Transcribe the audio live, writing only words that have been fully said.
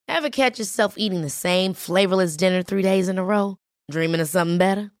Ever catch yourself eating the same flavorless dinner 3 days in a row? Dreaming of something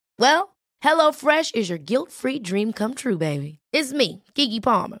better? Well, HelloFresh is your guilt-free dream come true, baby. It's me, Keke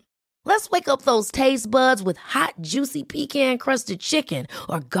Palmer. Let's wake up those taste buds with hot, juicy pecan-crusted chicken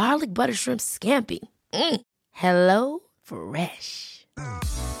or garlic butter shrimp scampi. Hello Fresh.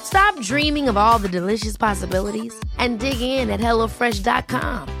 Stop dreaming of all the delicious possibilities and dig in at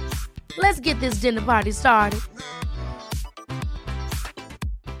HelloFresh.com. Let's get this dinner party started.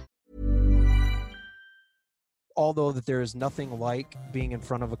 Although that there is nothing like being in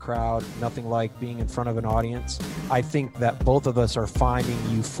front of a crowd, nothing like being in front of an audience, I think that both of us are finding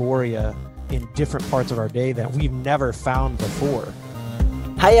euphoria in different parts of our day that we've never found before.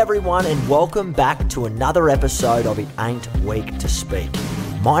 Hey everyone, and welcome back to another episode of It Ain't Weak to Speak.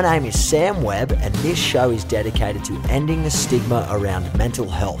 My name is Sam Webb, and this show is dedicated to ending the stigma around mental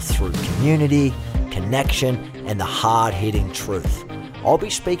health through community, connection, and the hard-hitting truth. I'll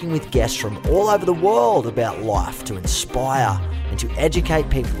be speaking with guests from all over the world about life to inspire and to educate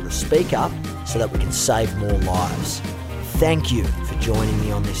people to speak up so that we can save more lives. Thank you for joining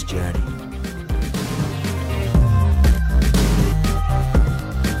me on this journey.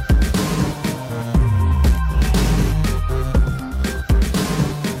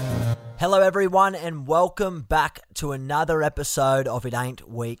 Hello everyone, and welcome back to another episode of It Ain't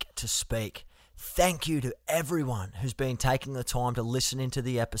Weak to Speak. Thank you to everyone who's been taking the time to listen into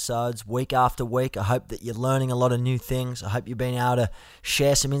the episodes week after week. I hope that you're learning a lot of new things. I hope you've been able to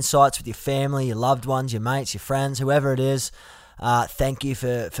share some insights with your family, your loved ones, your mates, your friends, whoever it is. Thank you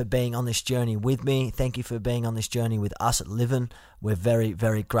for being on this journey with me. Thank you for being on this journey with us at Livin'. We're very,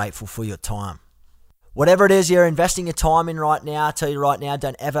 very grateful for your time. Whatever it is you're investing your time in right now, I tell you right now,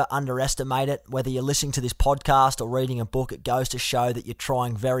 don't ever underestimate it. Whether you're listening to this podcast or reading a book, it goes to show that you're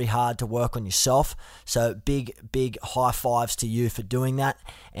trying very hard to work on yourself. So big, big high fives to you for doing that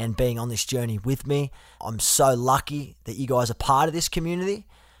and being on this journey with me. I'm so lucky that you guys are part of this community.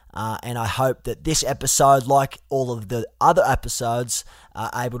 And I hope that this episode, like all of the other episodes,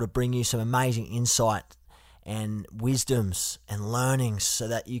 are able to bring you some amazing insight and wisdoms and learnings so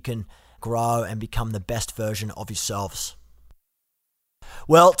that you can grow and become the best version of yourselves.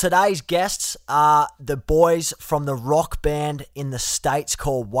 Well, today's guests are the boys from the rock band in the States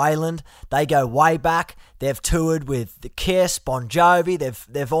called Wayland. They go way back. They've toured with The Kiss, Bon Jovi.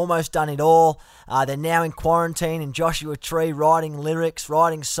 They've almost done it all. They're now in quarantine in Joshua Tree, writing lyrics,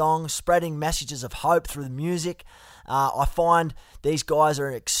 writing songs, spreading messages of hope through the music. I find these guys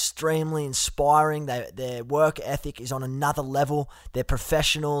are extremely inspiring. Their work ethic is on another level. They're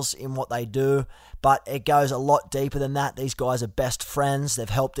professionals in what they do, but it goes a lot deeper than that. These guys are best friends. They've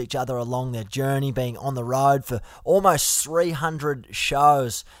helped each other along their journey, being on the road for almost 300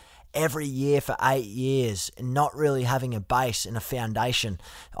 shows every year for 8 years and not really having a base and a foundation.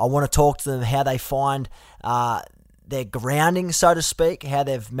 I want to talk to them how they find their grounding, so to speak, how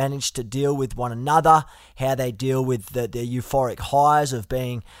they've managed to deal with one another, how they deal with the euphoric highs of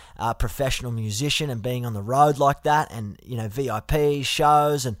being a professional musician and being on the road like that, and VIP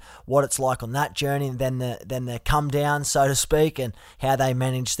shows and what it's like on that journey, and then the come down, so to speak, and how they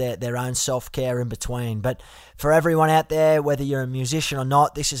manage their own self-care in between. But for everyone out there, whether you're a musician or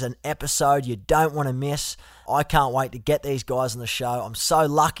not, this is an episode you don't want to miss. I can't wait to get these guys on the show. I'm so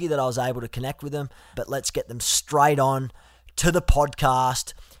lucky that I was able to connect with them, but let's get them straight on to the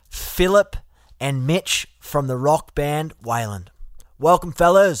podcast. Philip and Mitch from the rock band Wayland. Welcome,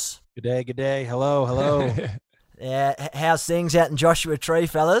 fellas. Good day. Hello. Yeah, how's things out in Joshua Tree,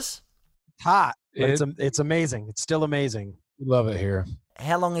 fellas? Hot. It's amazing. It's still amazing. We love it here.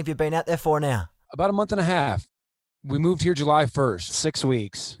 How long have you been out there for now? About a month and a half. We moved here July 1st. 6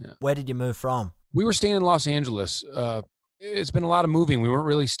 weeks. Yeah. Where did you move from? We were staying in Los Angeles. It's been a lot of moving. We weren't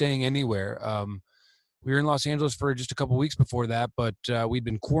really staying anywhere. We were in Los Angeles for just a couple of weeks before that, but we'd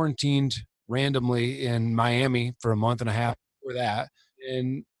been quarantined randomly in Miami for a month and a half before that.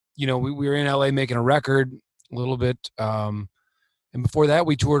 And, we were in LA making a record a little bit. And before that,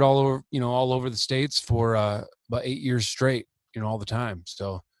 we toured all over the States for about 8 years straight, all the time.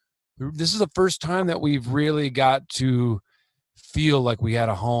 So this is the first time that we've really got to feel like we had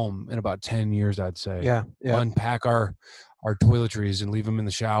a home in about 10 years, I'd say. Yeah. Unpack our toiletries and leave them in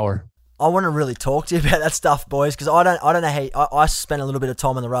the shower. I want to really talk to you about that stuff, boys, because I don't know how I spent a little bit of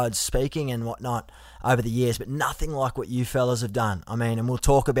time on the road speaking and whatnot over the years, but nothing like what you fellas have done. I mean, and we'll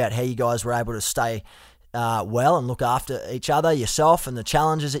talk about how you guys were able to stay well and look after each other, yourself, and the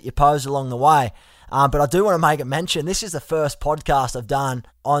challenges that you posed along the way. But I do want to make a mention. This is the first podcast I've done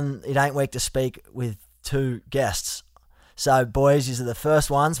on It Ain't Weak to Speak with two guests. So, boys, these are the first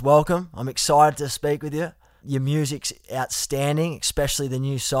ones. Welcome. I'm excited to speak with you. Your music's outstanding, especially the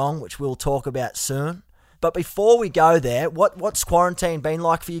new song, which we'll talk about soon. But before we go there, what's quarantine been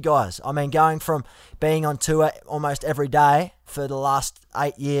like for you guys? I mean, going from being on tour almost every day for the last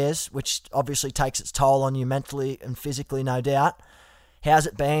 8 years, which obviously takes its toll on you mentally and physically, no doubt. How's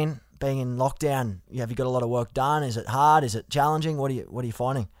it been being in lockdown? Have you got a lot of work done? Is it hard? Is it challenging? What are you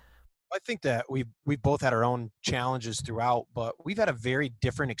finding? I think that we've both had our own challenges throughout, but we've had a very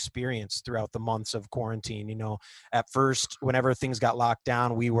different experience throughout the months of quarantine. You know, at first, whenever things got locked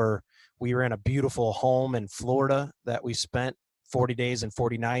down, we were in a beautiful home in Florida that we spent 40 days and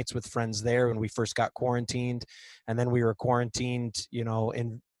 40 nights with friends there when we first got quarantined. And then we were quarantined, you know,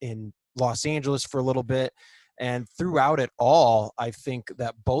 in Los Angeles for a little bit. And throughout it all, I think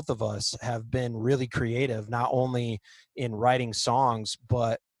that both of us have been really creative, not only in writing songs,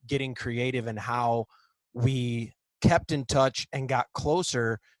 but getting creative in how we kept in touch and got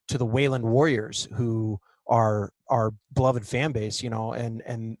closer to the Wayland Warriors, who are our beloved fan base, you know,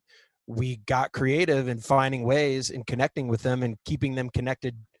 and we got creative in finding ways and connecting with them and keeping them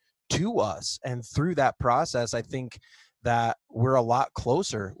connected to us. And through that process, I think that we're a lot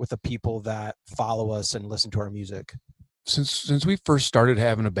closer with the people that follow us and listen to our music. Since we first started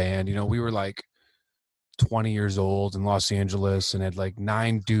having a band, you know, we were like 20 years old in Los Angeles and had like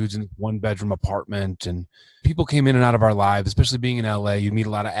 9 dudes in 1-bedroom apartment, and people came in and out of our lives, especially being in LA. You meet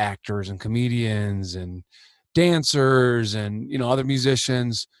a lot of actors and comedians and dancers and, you know, other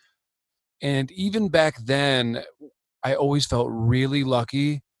musicians. And even back then, I always felt really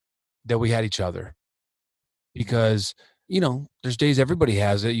lucky that we had each other, because, you know, there's days everybody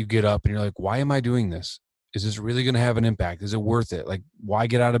has it. You get up and you're like, why am I doing this? Is this really going to have an impact? Is it worth it? Like, why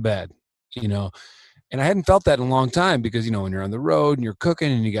get out of bed? You know? And I hadn't felt that in a long time, because, you know, when you're on the road and you're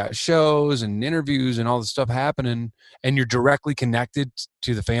cooking and you got shows and interviews and all this stuff happening, and you're directly connected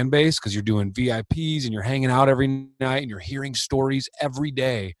to the fan base because you're doing VIPs and you're hanging out every night and you're hearing stories every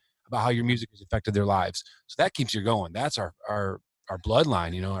day about how your music has affected their lives. So that keeps you going. That's our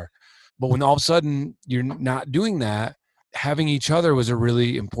bloodline, you know. But when all of a sudden you're not doing that, having each other was a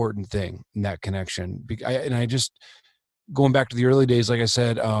really important thing in that connection. And I just, going back to the early days, like I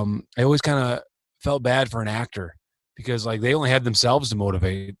said, I always kind of felt bad for an actor, because like they only had themselves to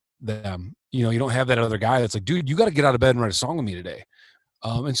motivate them. You know, you don't have that other guy that's like, dude, you got to get out of bed and write a song with me today.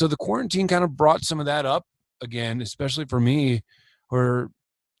 And so the quarantine kind of brought some of that up again, especially for me, where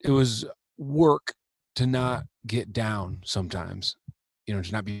it was work to not get down sometimes, you know,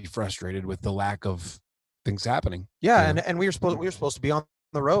 to not be frustrated with the lack of things happening. Yeah. You know? And we were supposed to be on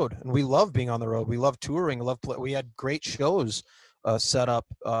the road, and we love being on the road. We love touring. We had great shows set up,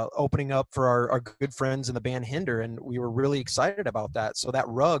 opening up for our good friends in the band Hinder, and we were really excited about that. So that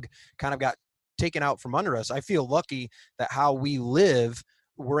rug kind of got taken out from under us. I feel lucky that how we live,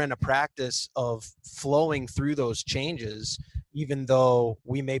 we're in a practice of flowing through those changes, even though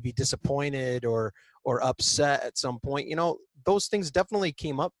we may be disappointed or upset at some point. You know, those things definitely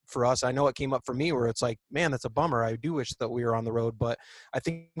came up for us. I know it came up for me, where it's like, man, that's a bummer. I do wish that we were on the road. But I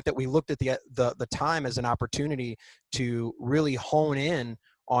think that we looked at the time as an opportunity to really hone in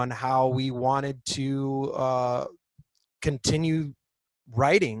on how we wanted to continue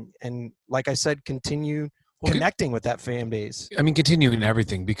writing, and like I said, continue connecting with that fan base. I mean, continuing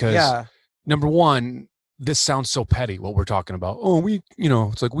everything, because number one, this sounds so petty what we're talking about. Oh,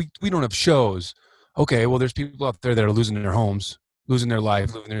 it's like we don't have shows. Okay, well, there's people out there that are losing their homes, losing their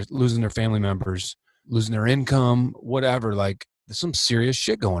life, losing their family members, losing their income, whatever. Like, there's some serious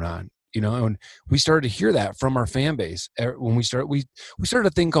shit going on, you know. And we started to hear that from our fan base when we started a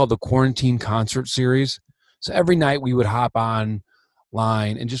thing called the Quarantine Concert Series. So every night we would hop on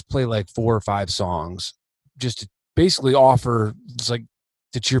line and just play like 4 or 5 songs, just to basically offer, just like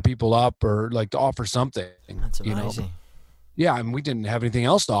to cheer people up, or like to offer something. That's amazing. You know? Yeah, I mean, we didn't have anything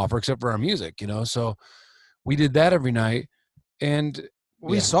else to offer except for our music, you know. So we did that every night, and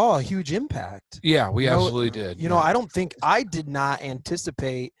we saw a huge impact. Yeah, we absolutely did. You know, I did not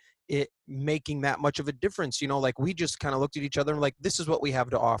anticipate it making that much of a difference. You know, like, we just kind of looked at each other and like, this is what we have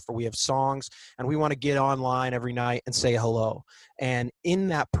to offer. We have songs, and we want to get online every night and say hello. And in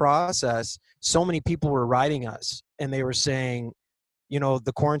that process, so many people were writing us, and they were saying, you know,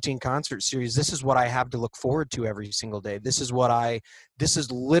 the Quarantine Concert Series, this is what I have to look forward to every single day. This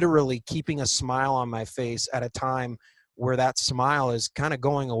is literally keeping a smile on my face at a time where that smile is kind of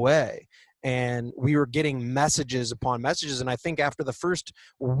going away. And we were getting messages upon messages. And I think after the first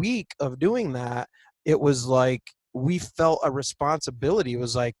week of doing that, it was like we felt a responsibility. It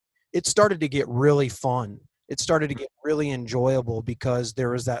was like, it started to get really fun. It started to get really enjoyable, because there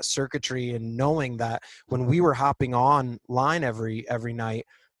was that circuitry, and knowing that when we were hopping on line every night,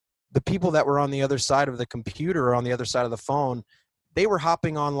 the people that were on the other side of the computer or on the other side of the phone, they were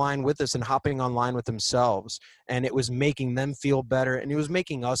hopping online with us and hopping online with themselves. And it was making them feel better. And it was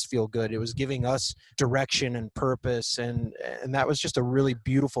making us feel good. It was giving us direction and purpose. And that was just a really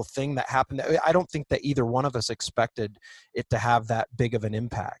beautiful thing that happened. I don't think that either one of us expected it to have that big of an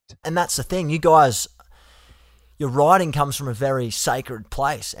impact. And that's the thing. You guys, your writing comes from a very sacred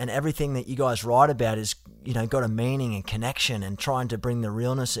place, and everything that you guys write about is, got a meaning and connection and trying to bring the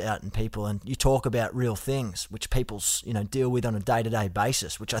realness out in people. And you talk about real things, which people, deal with on a day-to-day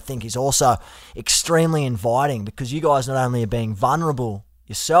basis, which I think is also extremely inviting, because you guys not only are being vulnerable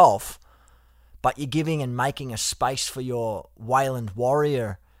yourself, but you're giving and making a space for your Wayland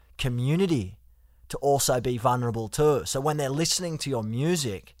warrior community to also be vulnerable too. So when they're listening to your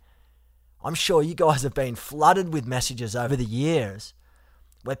music, I'm sure you guys have been flooded with messages over the years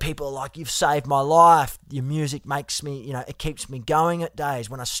where people are like, you've saved my life. Your music makes me, it keeps me going at days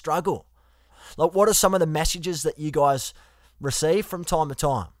when I struggle. Like, what are some of the messages that you guys receive from time to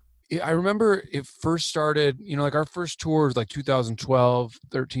time? I remember it first started, like our first tour was like 2012,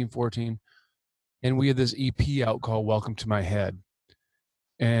 13, 14. And we had this EP out called Welcome to My Head.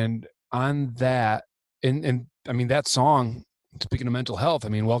 And on that, and I mean, that song, speaking of mental health, I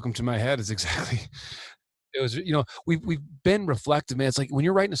mean, Welcome to My Head is exactly, it was, we've been reflective, man. It's like when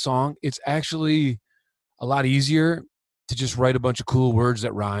you're writing a song, it's actually a lot easier to just write a bunch of cool words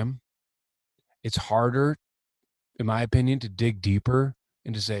that rhyme. It's harder, in my opinion, to dig deeper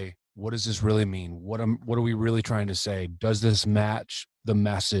and to say, what does this really mean? What are we really trying to say? Does this match the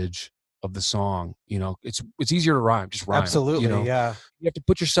message of the song? It's easier to rhyme, just rhyme. Absolutely, yeah. You have to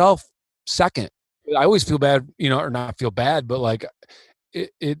put yourself second. I always feel bad, or not feel bad, but like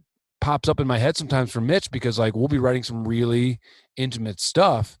it pops up in my head sometimes for Mitch, because like we'll be writing some really intimate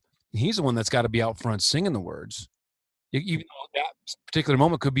stuff. And he's the one that's got to be out front singing the words. Even though that particular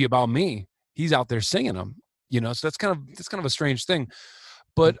moment could be about me, he's out there singing them, so that's kind of a strange thing.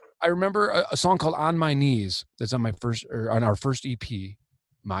 But I remember a song called On My Knees that's on on our first EP,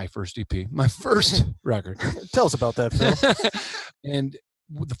 my first record. Tell us about that, Phil. And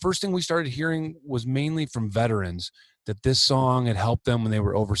the first thing we started hearing was mainly from veterans that this song had helped them when they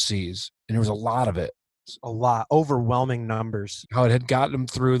were overseas. And there was a lot of it. A lot, overwhelming numbers. How it had gotten them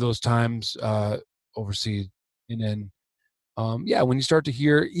through those times overseas. And then, when you start to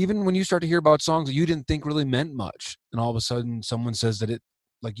hear about songs that you didn't think really meant much, and all of a sudden someone says that it,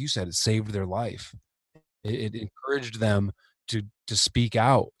 like you said, it saved their life. It encouraged them to speak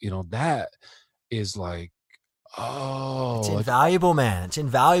out. That is like, oh, it's invaluable, man. It's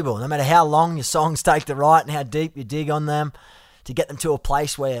invaluable. No matter how long your songs take to write and how deep you dig on them, to get them to a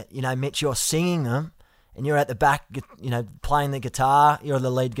place where, Mitch, you're singing them and you're at the back, playing the guitar. You're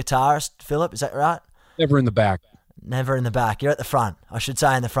the lead guitarist, Philip. Is that right? Never in the back. You're at the front. I should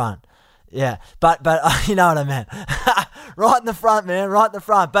say in the front. Yeah. But you know what I meant. Right in the front, man. Right in the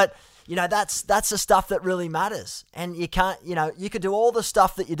front. But, that's the stuff that really matters. And you can't, you could do all the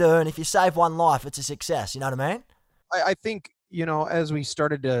stuff that you do, and if you save one life, it's a success. You know what I mean? I think, as we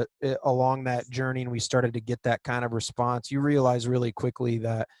started to along that journey and we started to get that kind of response, you realize really quickly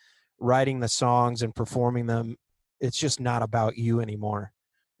that writing the songs and performing them, it's just not about you anymore.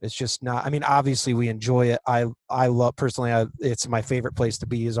 It's just not. I mean, obviously we enjoy it. I love, personally, it's my favorite place to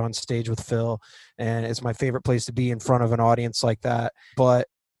be is on stage with Phil, and it's my favorite place to be in front of an audience like that. But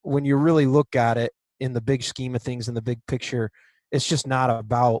when you really look at it in the big scheme of things, in the big picture, it's just not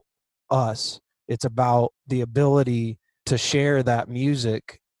about us. It's about the ability to share that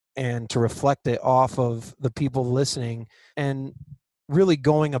music and to reflect it off of the people listening, and really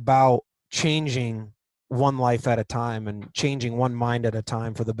going about changing one life at a time and changing one mind at a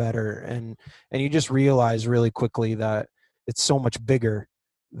time for the better. And you just realize really quickly that it's so much bigger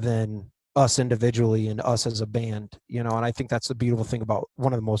than us individually and us as a band, and I think that's the beautiful thing about,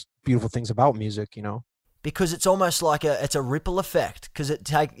 one of the most beautiful things about music, because it's almost like it's a ripple effect, because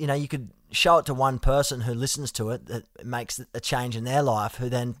you could show it to one person who listens to it, that it makes a change in their life, who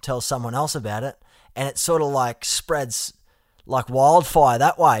then tells someone else about it, and it sort of like spreads like wildfire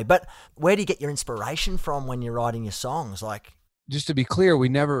that way. But where do you get your inspiration from when you're writing your songs? Like, just to be clear, we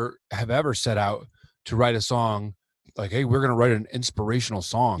never have ever set out to write a song like, hey, we're going to write an inspirational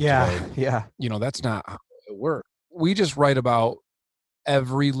song today. Yeah. That's not how it works. We just write about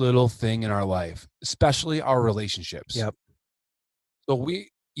every little thing in our life, especially our relationships. Yep. So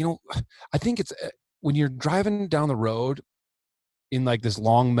I think it's when you're driving down the road in like this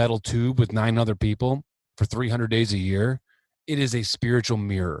long metal tube with 9 other people for 300 days a year, it is a spiritual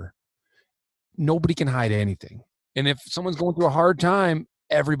mirror. Nobody can hide anything. And if someone's going through a hard time,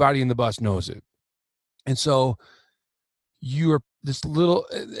 everybody in the bus knows it. And so you're this little,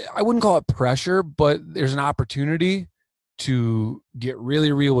 I wouldn't call it pressure, but there's an opportunity to get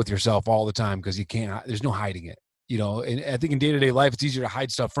really real with yourself all the time because you can't, there's no hiding it, you know. And I think in day-to-day life, it's easier to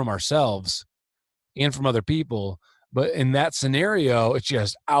hide stuff from ourselves and from other people. But in that scenario, it's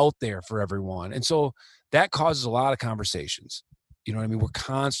just out there for everyone. And so that causes a lot of conversations. You know what I mean? We're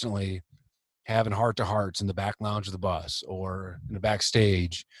constantly having heart-to-hearts in the back lounge of the bus or in the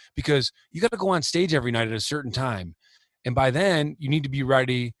backstage because you got to go on stage every night at a certain time. And by then, you need to be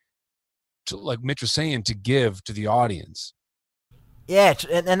ready to, like Mitch was saying, to give to the audience. Yeah,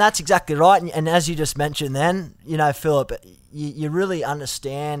 and that's exactly right. And as you just mentioned then, you know, Philip, you really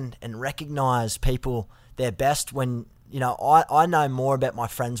understand and recognize people their best when, you know, I know more about my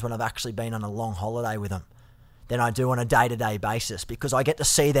friends when I've actually been on a long holiday with them than I do on a day-to-day basis because I get to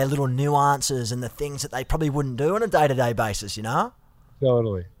see their little nuances and the things that they probably wouldn't do on a day-to-day basis, you know?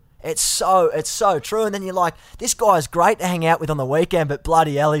 Totally. It's so true. And then you're like, this guy's great to hang out with on the weekend, but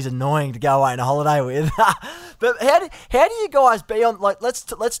bloody hell, he's annoying to go away on a holiday with. But how do you guys be on, like,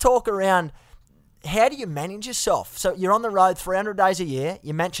 let's talk around, how do you manage yourself? So you're on the road 300 days a year.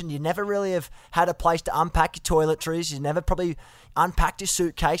 You mentioned you never really have had a place to unpack your toiletries. You never probably unpacked your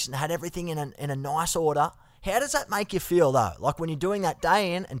suitcase and had everything in a nice order. How does that make you feel, though? Like when you're doing that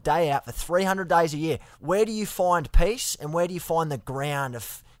day in and day out for 300 days a year, where do you find peace and where do you find the ground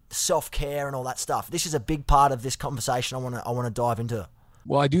of self-care and all that stuff? This is a big part of this conversation I want to dive into.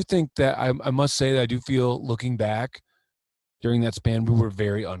 Well, I do think that I must say that I do feel, looking back during that span, we were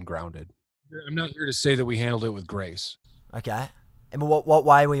very ungrounded. I'm not here to say that we handled it with grace. Okay. And what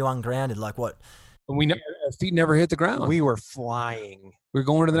way were you ungrounded? Like what? Our feet never hit the ground. We were flying. We were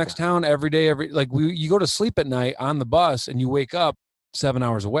going to the next town every day. You go to sleep at night on the bus and you wake up 7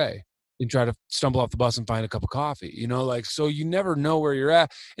 hours away and try to stumble off the bus and find a cup of coffee, you know, like, so you never know where you're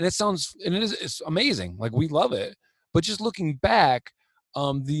at. And it's amazing. Like, we love it. But just looking back,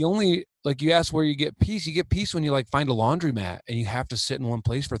 the only, like, you ask where you get peace when you like find a laundromat and you have to sit in one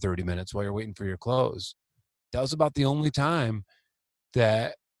place for 30 minutes while you're waiting for your clothes. That was about the only time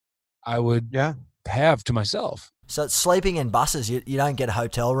that I would have to myself. So sleeping in buses, you don't get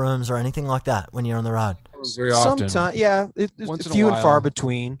hotel rooms or anything like that when you're on the road? Very often. Sometimes, yeah. It's few and far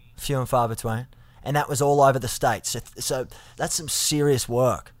between. Few and far between. And that was all over the States. So that's some serious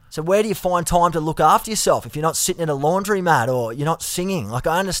work. So where do you find time to look after yourself if you're not sitting in a laundromat or you're not singing? Like,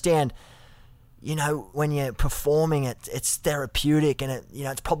 I understand, you know, when you're performing, it's therapeutic and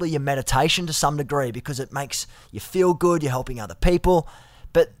it's probably your meditation to some degree because it makes you feel good, you're helping other people.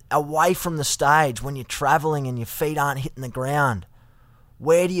 But away from the stage, when you're traveling and your feet aren't hitting the ground,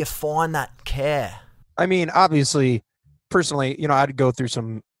 where do you find that care? I mean, obviously, personally, you know, I'd go through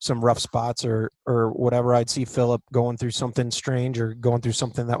some rough spots or whatever. I'd see Philip going through something strange or going through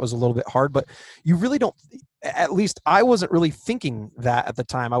something that was a little bit hard, but you really don't, at least I wasn't really thinking that at the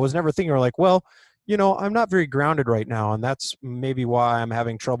time. I was never thinking like, well, you know, I'm not very grounded right now. And that's maybe why I'm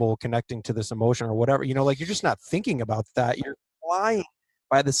having trouble connecting to this emotion or whatever, you know, like you're just not thinking about that. You're flying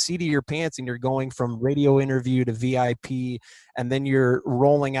by the seat of your pants and you're going from radio interview to VIP, and then you're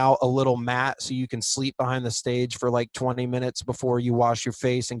rolling out a little mat so you can sleep behind the stage for like 20 minutes before you wash your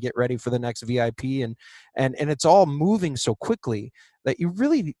face and get ready for the next VIP. And it's all moving so quickly that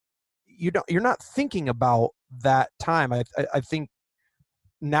you're not thinking about that time. I think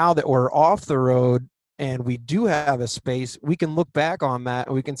now that we're off the road and we do have a space, we can look back on that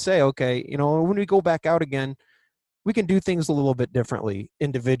and we can say, okay, you know, when we go back out again, we can do things a little bit differently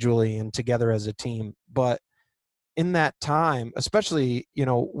individually and together as a team. But in that time, especially, you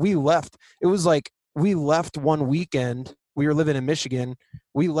know, it was like we left one weekend. We were living in Michigan.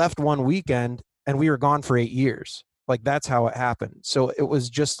 We left one weekend and we were gone for 8 years. Like, that's how it happened. So it was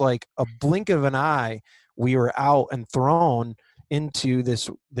just like a blink of an eye. We were out and thrown into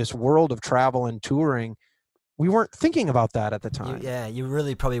this world of travel and touring. We weren't thinking about that at the time. You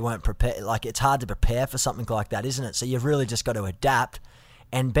really probably weren't prepared. Like, it's hard to prepare for something like that, isn't it? So you've really just got to adapt,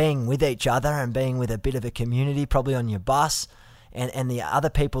 and being with each other and being with a bit of a community probably on your bus and the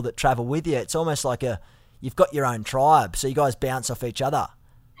other people that travel with you. It's almost like you've got your own tribe. So you guys bounce off each other.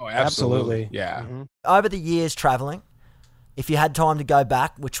 Oh, absolutely. Yeah. Mm-hmm. Over the years traveling, if you had time to go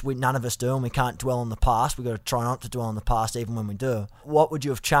back, which none of us do, and we can't dwell on the past, we've got to try not to dwell on the past even when we do, what would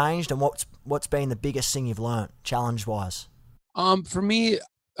you have changed, and what's been the biggest thing you've learned challenge-wise? For me,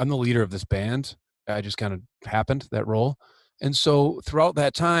 I'm the leader of this band. I just kind of happened that role. And so throughout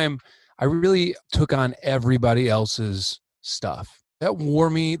that time, I really took on everybody else's stuff. That wore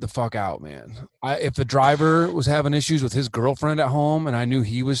me the fuck out, man. If the driver was having issues with his girlfriend at home and I knew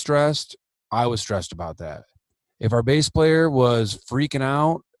he was stressed, I was stressed about that. If our bass player was freaking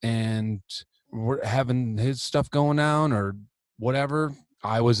out and we're having his stuff going down or whatever,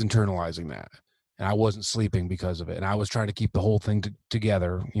 I was internalizing that. And I wasn't sleeping because of it. And I was trying to keep the whole thing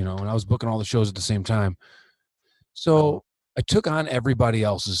together, and I was booking all the shows at the same time. So I took on everybody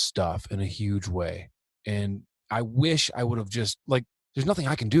else's stuff in a huge way. And I wish I would have just there's nothing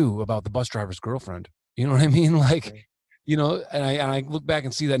I can do about the bus driver's girlfriend. You know what I mean? And I look back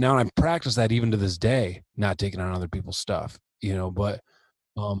and see that now, and I practice that even to this day, not taking on other people's stuff, but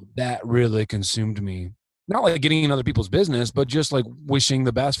that really consumed me. Not like getting in other people's business, but just like wishing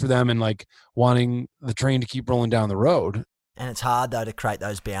the best for them and like wanting the train to keep rolling down the road. And it's hard though to create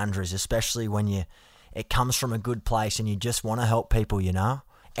those boundaries, especially when it comes from a good place and you just want to help people, And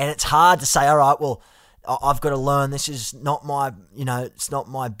it's hard to say, all right, well, I've got to learn. This is not my, it's not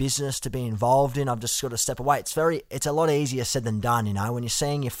my business to be involved in. I've just got to step away. It's a lot easier said than done, When you're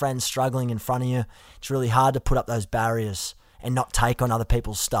seeing your friends struggling in front of you, it's really hard to put up those barriers and not take on other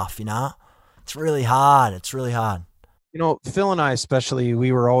people's stuff, It's really hard. It's really hard. Phil and I especially,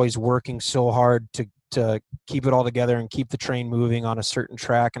 we were always working so hard to keep it all together and keep the train moving on a certain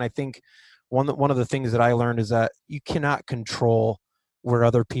track. And I think one of the things that I learned is that you cannot control where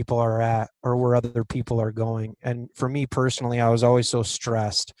other people are at or where other people are going. And for me personally, I was always so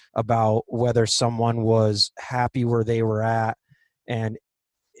stressed about whether someone was happy where they were at and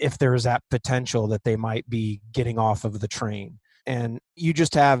if there was that potential that they might be getting off of the train. And you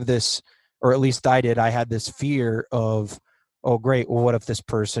just have this, or at least I did, I had this fear of, oh, great, well, what if this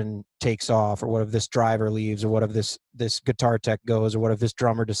person takes off, or what if this driver leaves, or what if this guitar tech goes, or what if this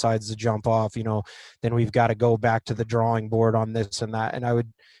drummer decides to jump off, then we've got to go back to the drawing board on this and that.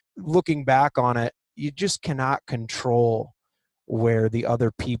 And looking back on it, you just cannot control where the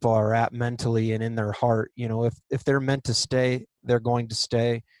other people are at mentally and in their heart. If they're meant to stay, they're going to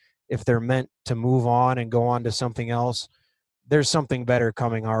stay. If they're meant to move on and go on to something else, there's something better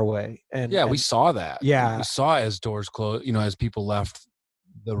coming our way. And we saw that. Yeah. We saw as doors closed, as people left,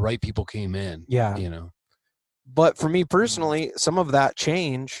 the right people came in. Yeah. But for me personally, some of that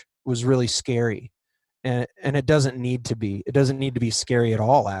change was really scary. And it doesn't need to be. It doesn't need to be scary at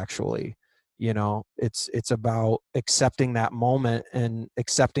all, actually. It's about accepting that moment and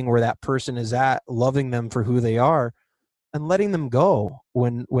accepting where that person is at, loving them for who they are, and letting them go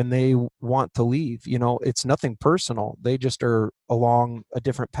when they want to leave. It's nothing personal. They just are along a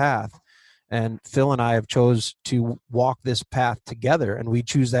different path. And Phil and I have chose to walk this path together, and we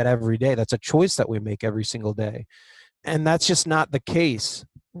choose that every day. That's a choice that we make every single day. And that's just not the case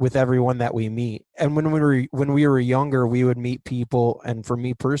with everyone that we meet. And when we were younger, we would meet people, and for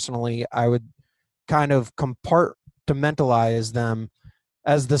me personally, I would kind of compartmentalize them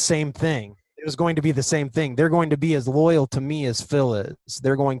as the same thing. It was going to be the same thing. They're going to be as loyal to me as Phil is.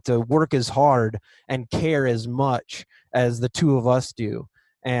 They're going to work as hard and care as much as the two of us do.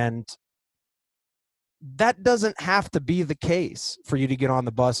 And that doesn't have to be the case for you to get on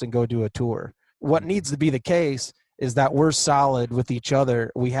the bus and go do a tour. What needs to be the case is that we're solid with each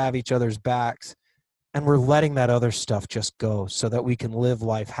other. We have each other's backs, and we're letting that other stuff just go so that we can live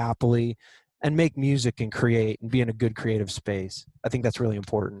life happily and make music and create and be in a good creative space. I think that's really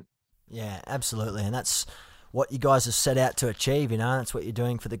important. Yeah, absolutely. And that's what you guys have set out to achieve, That's what you're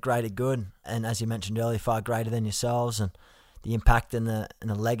doing for the greater good. And as you mentioned earlier, far greater than yourselves, and the impact and the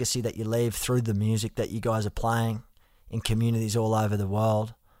legacy that you leave through the music that you guys are playing in communities all over the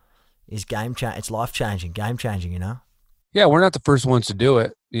world is it's life-changing, game-changing, Yeah, we're not the first ones to do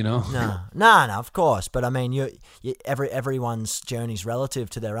it, No, of course. But I mean, everyone's journey's relative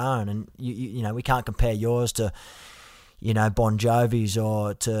to their own, and we can't compare yours to Bon Jovi's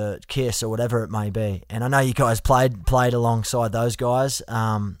or to Kiss or whatever it may be. And I know you guys played alongside those guys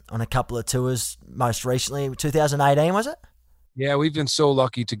on a couple of tours, most recently, 2018, was it? Yeah, we've been so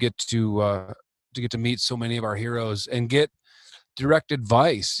lucky to get to meet so many of our heroes and get direct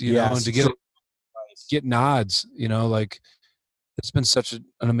advice, and to get nods, it's been such an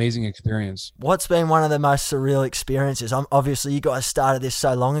amazing experience. What's been one of the most surreal experiences? Obviously, you guys started this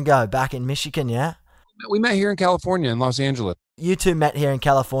so long ago, back in Michigan, yeah? We met here in California, in Los Angeles. You two met here in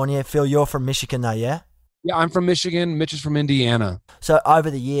California. Phil, you're from Michigan though, yeah? Yeah, I'm from Michigan. Mitch is from Indiana. So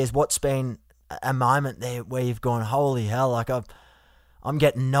over the years, what's been a moment there where you've gone, holy hell, like I'm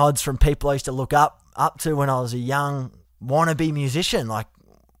getting nods from people I used to look up to when I was a young wannabe musician. Like,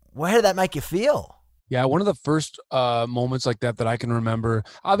 where did that make you feel? Yeah, one of the first moments like that I can remember,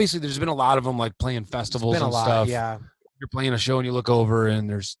 obviously there's been a lot of them, like playing festivals and stuff. Yeah. You're playing a show and you look over and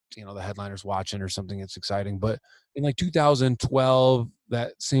there's, the headliners watching or something. It's exciting. But in like 2012,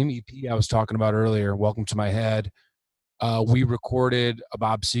 that same EP I was talking about earlier, Welcome to My Head, we recorded a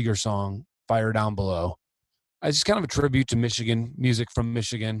Bob Seger song, Fire Down Below. It's just kind of a tribute to Michigan, music from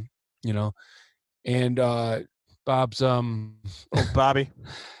Michigan, and Bob's Bobby.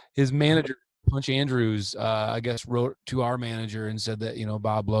 his manager, Punch Andrews, I guess wrote to our manager and said that,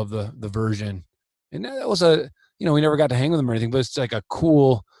 Bob loved the version. And that was we never got to hang with him or anything, but it's like a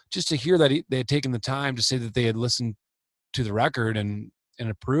cool, just to hear that they had taken the time to say that they had listened to the record and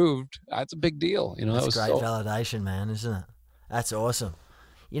approved. That's a big deal. That's great validation, man, isn't it? That's awesome.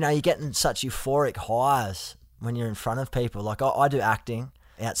 You're getting such euphoric highs when you're in front of people. Like I do acting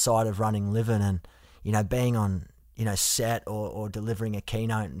outside of running Living, and, being on, set or delivering a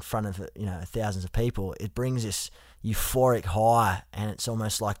keynote in front of, thousands of people, it brings this euphoric high, and it's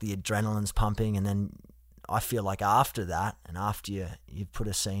almost like the adrenaline's pumping. And then I feel like after that, and after you've put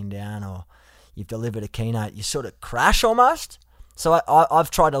a scene down or you've delivered a keynote, you sort of crash almost. So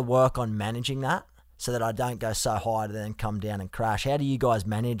I've tried to work on managing that so that I don't go so high to then come down and crash. How do you guys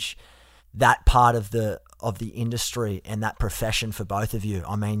manage that part of the industry and that profession for both of you?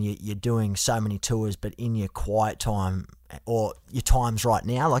 I mean, you're doing so many tours, but in your quiet time or your times right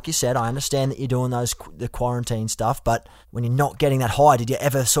now, like you said, I understand that you're doing the quarantine stuff, but when you're not getting that high, did you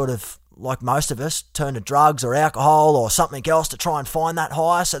ever sort of, like most of us, turn to drugs or alcohol or something else to try and find that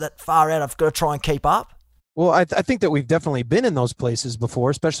high, so that far out I've got to try and keep up? Well, I think that we've definitely been in those places before,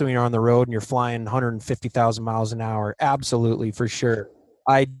 especially when you're on the road and you're flying 150,000 miles an hour. Absolutely, for sure.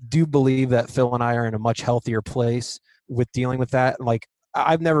 I do believe that Phil and I are in a much healthier place with dealing with that. Like,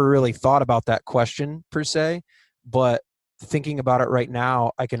 I've never really thought about that question per se, but thinking about it right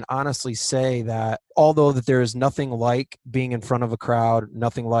now, I can honestly say that although that there is nothing like being in front of a crowd,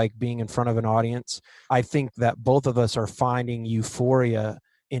 nothing like being in front of an audience, I think that both of us are finding euphoria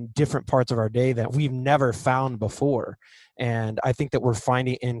in different parts of our day that we've never found before. And I think that we're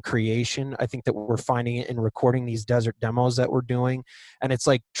finding it in creation. I think that we're finding it in recording these desert demos that we're doing. And it's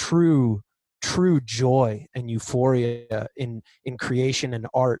like true joy and euphoria in creation and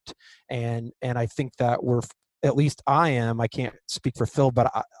art. And I think that at least I am, I can't speak for Phil, but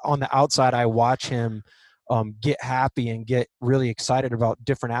on the outside, I watch him get happy and get really excited about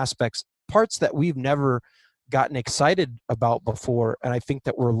different aspects, parts that we've never gotten excited about before. And I think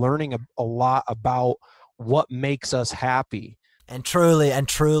that we're learning a lot about what makes us happy. And truly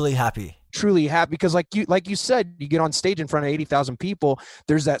happy. Truly happy, because like you said, you get on stage in front of 80,000 people,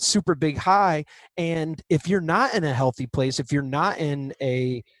 there's that super big high. And if you're not in a healthy place, if you're not in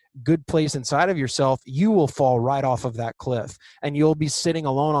a good place inside of yourself, you will fall right off of that cliff, and you'll be sitting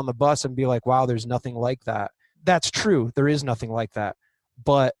alone on the bus and be like, wow, there's nothing like that. That's true. There is nothing like that.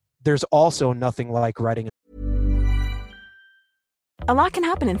 But there's also nothing like writing. A lot can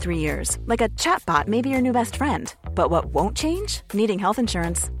happen in 3 years, like a chatbot may be your new best friend. But what won't change? Needing health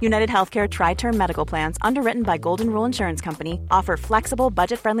insurance. United Healthcare Tri-Term Medical Plans, underwritten by Golden Rule Insurance Company, offer flexible,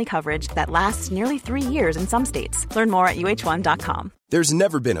 budget-friendly coverage that lasts nearly 3 years in some states. Learn more at uh1.com. There's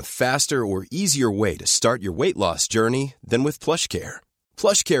never been a faster or easier way to start your weight loss journey than with PlushCare.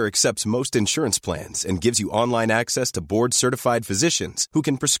 PlushCare accepts most insurance plans and gives you online access to board-certified physicians who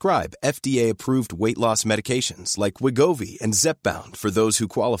can prescribe FDA-approved weight loss medications like Wegovy and Zepbound for those who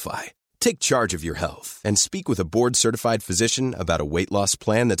qualify. Take charge of your health and speak with a board-certified physician about a weight loss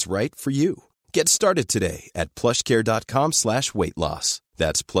plan that's right for you. Get started today at plushcare.com/weightloss.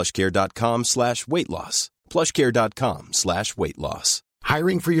 That's plushcare.com/weightloss. plushcare.com/weightloss.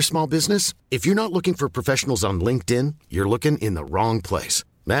 Hiring for your small business? If you're not looking for professionals on LinkedIn, you're looking in the wrong place.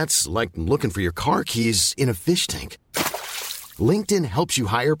 That's like looking for your car keys in a fish tank. LinkedIn helps you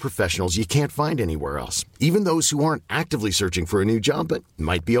hire professionals you can't find anywhere else, even those who aren't actively searching for a new job but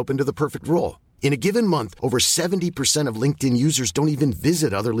might be open to the perfect role. In a given month, over 70% of LinkedIn users don't even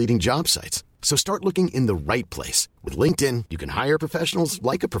visit other leading job sites. So start looking in the right place. With LinkedIn, you can hire professionals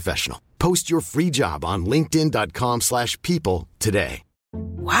like a professional. Post your free job on linkedin.com/people today.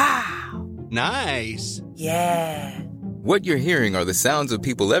 Wow. Nice. Yeah. What you're hearing are the sounds of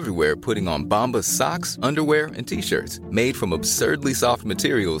people everywhere putting on Bombas socks, underwear, and T-shirts made from absurdly soft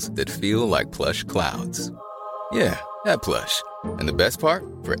materials that feel like plush clouds. Yeah, that plush. And the best part?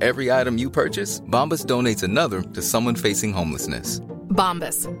 For every item you purchase, Bombas donates another to someone facing homelessness.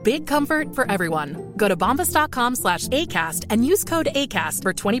 Bombas. Big comfort for everyone. Go to bombas.com/ACAST and use code ACAST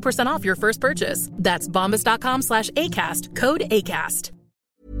for 20% off your first purchase. That's bombas.com/ACAST, code ACAST.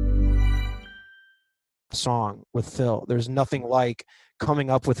 Song with Phil. There's nothing like coming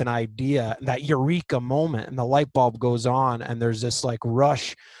up with an idea, that eureka moment, and the light bulb goes on, and there's this like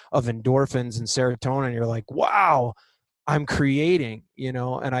rush of endorphins and serotonin. You're like, wow, I'm creating,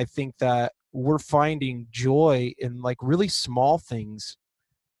 and I think that we're finding joy in like really small things: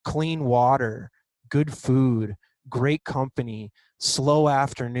 clean water, good food, great company, slow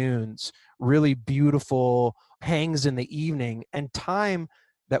afternoons, really beautiful hangs in the evening, and time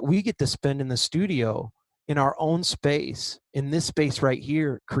that we get to spend in the studio in our own space, in this space right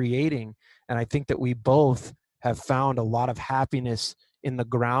here, creating. And I think that we both have found a lot of happiness in the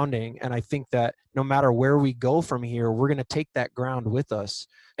grounding. And I think that no matter where we go from here, we're going to take that ground with us.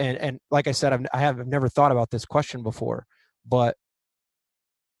 And like I said, I've never thought about this question before, but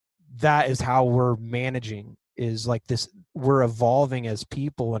that is how we're managing, is like this, we're evolving as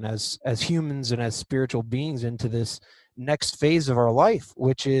people and as humans and as spiritual beings into this next phase of our life,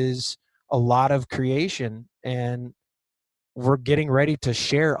 which is a lot of creation. And we're getting ready to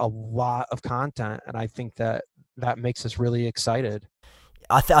share a lot of content. And I think that makes us really excited.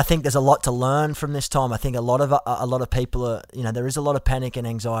 I think there's a lot to learn from this time. I think a lot of people are, there is a lot of panic and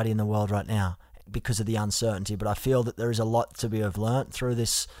anxiety in the world right now because of the uncertainty. But I feel that there is a lot to have learnt through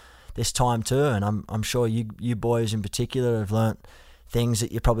this time too. And I'm sure you boys in particular have learnt things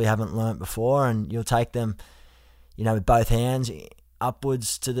that you probably haven't learnt before, and you'll take them, with both hands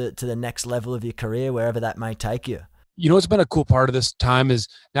upwards to the next level of your career, wherever that may take you. What's been a cool part of this time is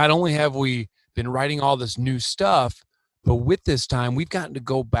not only have we been writing all this new stuff, but with this time, we've gotten to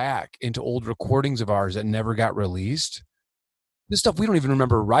go back into old recordings of ours that never got released. This stuff we don't even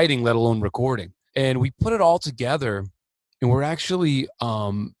remember writing, let alone recording. And we put it all together, and we're actually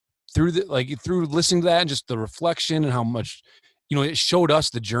through listening to that and just the reflection and how much, it showed us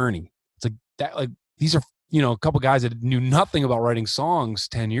the journey. It's like that, like these are, a couple guys that knew nothing about writing songs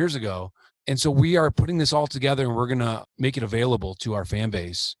 10 years ago. And so we are putting this all together, and we're going to make it available to our fan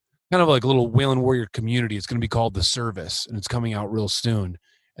base. Kind of like a little Wayland Warrior community. It's going to be called The Service, and it's coming out real soon.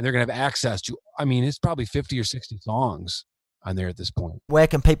 And they're going to have access to, it's probably 50 or 60 songs on there at this point. Where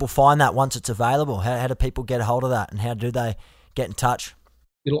can people find that once it's available? How do people get a hold of that, and how do they get in touch?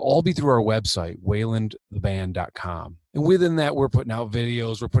 It'll all be through our website, waylandtheband.com. And within that, we're putting out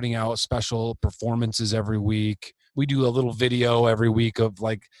videos. We're putting out special performances every week. We do a little video every week of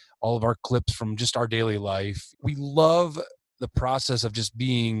like all of our clips from just our daily life. We love the process of just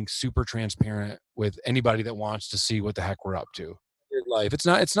being super transparent with anybody that wants to see what the heck we're up to. Life. It's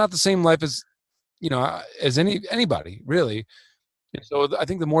not the same life as, as anybody really. And so I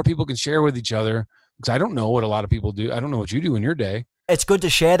think the more people can share with each other, because I don't know what a lot of people do. I don't know what you do in your day. It's good to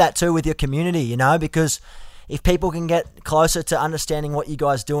share that too with your community, because if people can get closer to understanding what you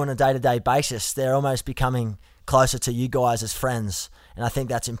guys do on a day-to-day basis, they're almost becoming closer to you guys as friends. And I think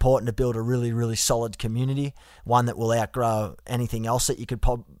that's important to build a really, really solid community, one that will outgrow anything else that you could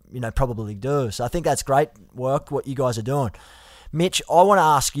probably do. So I think that's great work, what you guys are doing. Mitch, I want to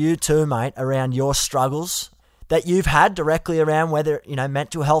ask you too, mate, around your struggles that you've had directly around whether,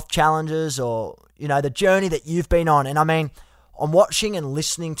 mental health challenges or, the journey that you've been on. And I'm watching and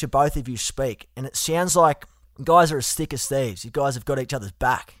listening to both of you speak, and it sounds like you guys are as thick as thieves. You guys have got each other's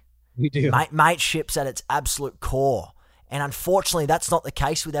back. We do. Mateship's at its absolute core. And unfortunately, that's not the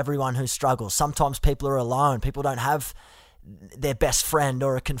case with everyone who struggles. Sometimes people are alone. People don't have their best friend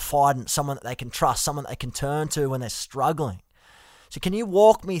or a confidant, someone that they can trust, someone that they can turn to when they're struggling. So can you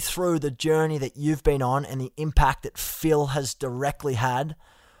walk me through the journey that you've been on and the impact that Phil has directly had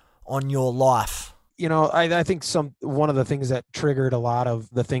on your life? I think one of the things that triggered a lot of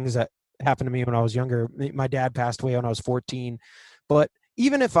the things that happened to me when I was younger, my dad passed away when I was 14, but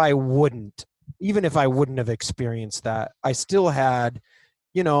even if I wouldn't have experienced that, I still had,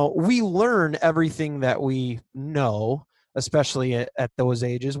 we learn everything that we know, especially at those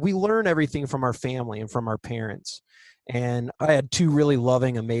ages. We learn everything from our family and from our parents. And I had two really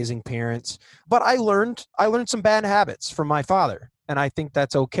loving, amazing parents, but I learned some bad habits from my father. And I think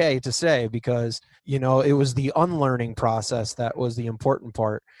that's okay to say, because, it was the unlearning process that was the important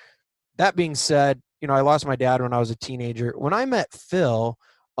part. That being said, I lost my dad when I was a teenager. When I met Phil,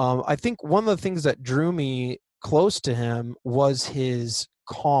 I think one of the things that drew me close to him was his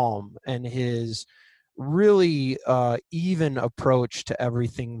calm and his really even approach to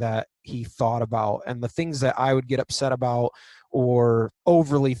everything that he thought about, and the things that I would get upset about or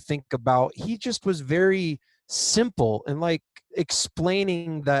overly think about. He just was very simple and like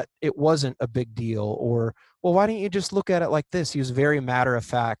explaining that it wasn't a big deal, or, well, why don't you just look at it like this? He was very matter of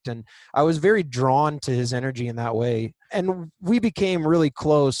fact, and I was very drawn to his energy in that way. And we became really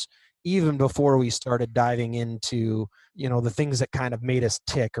close even before we started diving into, the things that kind of made us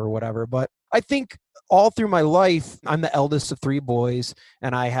tick or whatever. But I think all through my life, I'm the eldest of three boys,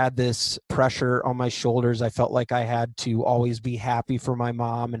 and I had this pressure on my shoulders. I felt like I had to always be happy for my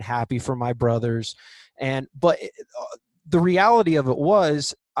mom and happy for my brothers. But the reality of it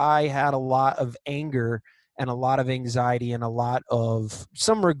was I had a lot of anger and a lot of anxiety and a lot of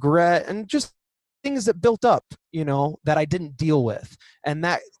some regret and just things that built up, that I didn't deal with. And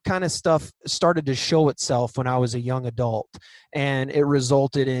that kind of stuff started to show itself when I was a young adult. And it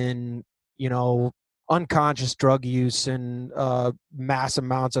resulted in, unconscious drug use and mass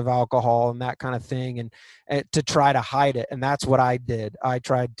amounts of alcohol and that kind of thing, and to try to hide it. And that's what I did. I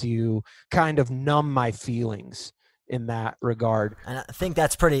tried to kind of numb my feelings in that regard. And I think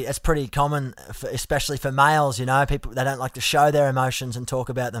that's pretty common, especially for males. People, they don't like to show their emotions and talk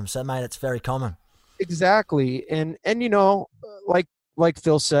about them. So, mate, it's very common. Exactly. And like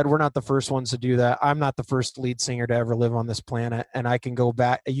Phil said, we're not the first ones to do that. I'm not the first lead singer to ever live on this planet. And I can go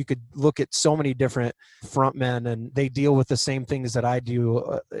back. You could look at so many different frontmen and they deal with the same things that I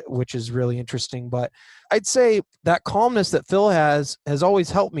do, which is really interesting. But I'd say that calmness that Phil has always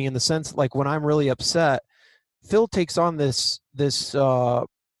helped me, in the sense, like when I'm really upset, Phil takes on this I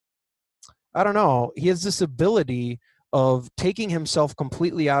don't know, he has this ability of taking himself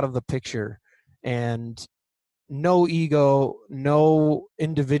completely out of the picture, and no ego, no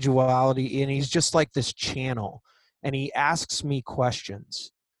individuality. And he's just like this channel, and he asks me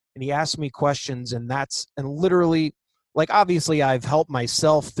questions and literally, like, obviously I've helped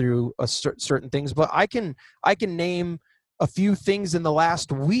myself through certain things, but I can name a few things in the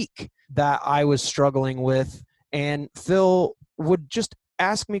last week that I was struggling with, and Phil would just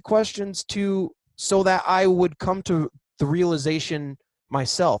ask me questions so that I would come to the realization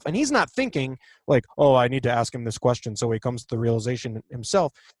myself. And he's not thinking like, oh, I need to ask him this question so he comes to the realization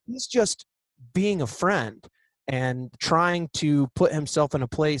himself. He's just being a friend and trying to put himself in a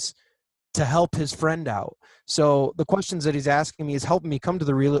place to help his friend out. So the questions that he's asking me is helping me come to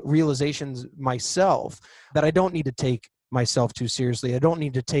the realizations myself, that I don't need to take myself too seriously. I don't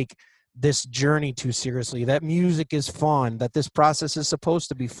need to take this journey too seriously, that music is fun, that this process is supposed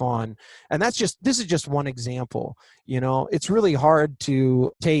to be fun. And this is just one example. It's really hard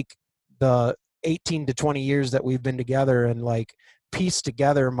to take the 18 to 20 years that we've been together and like piece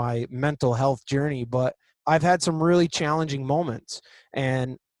together my mental health journey. But I've had some really challenging moments,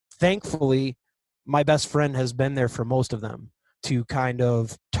 and thankfully my best friend has been there for most of them to kind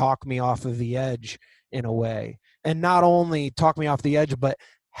of talk me off of the edge in a way. And not only talk me off the edge, but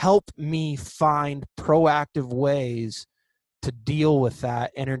help me find proactive ways to deal with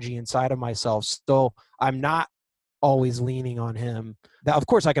that energy inside of myself. So I'm not always leaning on him. That, of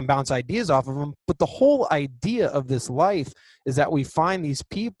course, I can bounce ideas off of him, but the whole idea of this life is that we find these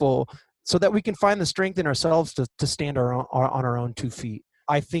people so that we can find the strength in ourselves to stand on our own 2 feet.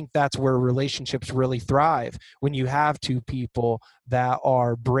 I think that's where relationships really thrive, when you have two people that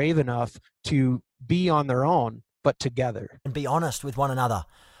are brave enough to be on their own, but together. And be honest with one another.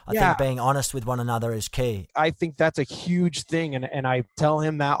 I think being honest with one another is key. I think that's a huge thing. And I tell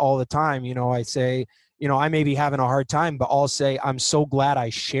him that all the time. I say, I may be having a hard time, but I'll say, I'm so glad I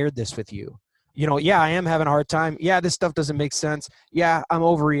shared this with you. I am having a hard time. Yeah, this stuff doesn't make sense. Yeah, I'm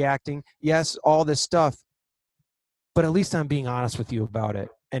overreacting. Yes, all this stuff. But at least I'm being honest with you about it.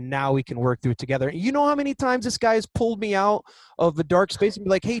 And now we can work through it together. You know how many times this guy has pulled me out of the dark space and be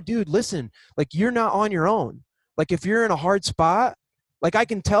like, hey, dude, listen, like, you're not on your own. Like, if you're in a hard spot, like, I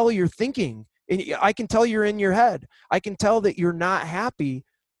can tell you're thinking. I can tell you're in your head. I can tell that you're not happy.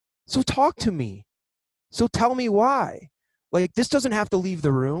 So talk to me. So tell me why. Like, this doesn't have to leave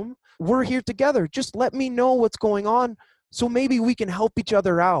the room. We're here together. Just let me know what's going on so maybe we can help each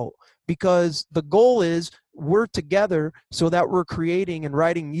other out. Because the goal is we're together so that we're creating and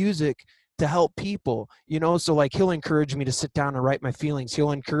writing music to help people, so like, he'll encourage me to sit down and write my feelings.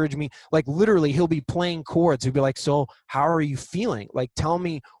 He'll encourage me, like, literally he'll be playing chords. He'll be like, so how are you feeling? Like, tell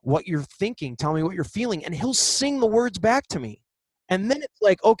me what you're thinking. Tell me what you're feeling. And he'll sing the words back to me. And then it's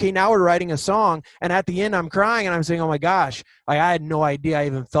like, okay, now we're writing a song. And at the end I'm crying and I'm saying, oh my gosh, I had no idea I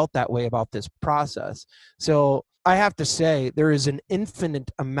even felt that way about this process. So I have to say, there is an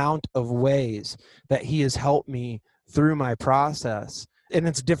infinite amount of ways that he has helped me through my process. And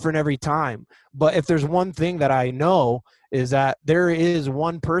it's different every time. But if there's one thing that I know, is that there is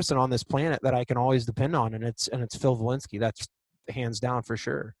one person on this planet that I can always depend on, and it's Phil Valinsky. That's hands down for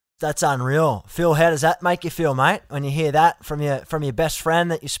sure. That's unreal. Phil, how does that make you feel, mate, when you hear that from your best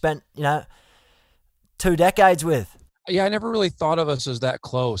friend that you spent, 2 decades with? Yeah, I never really thought of us as that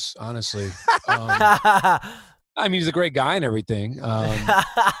close, honestly. I mean, he's a great guy and everything.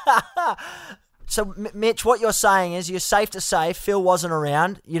 So, Mitch, what you're saying is you're safe to say Phil wasn't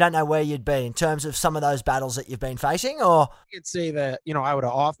around. You don't know where you'd be in terms of some of those battles that you've been facing, or? I could say that, I would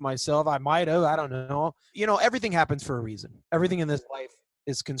have offed myself. I might have. I don't know. Everything happens for a reason. Everything in this life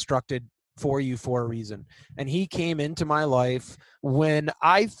is constructed for you for a reason. And he came into my life when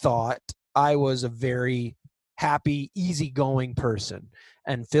I thought I was a very happy, easygoing person.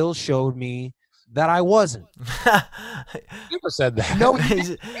 And Phil showed me that I wasn't. Never said that. No, he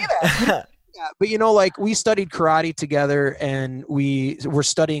didn't say that. but like we studied karate together and we were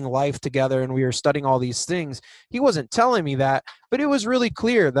studying life together and we were studying all these things. He wasn't telling me that, but it was really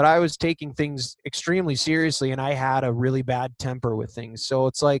clear that I was taking things extremely seriously and I had a really bad temper with things. So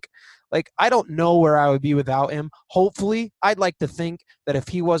it's like I don't know where I would be without him. Hopefully, I'd like to think that if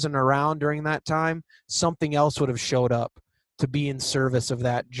he wasn't around during that time, something else would have showed up to be in service of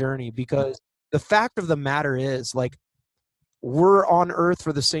that journey, because the fact of the matter is, like, we're on earth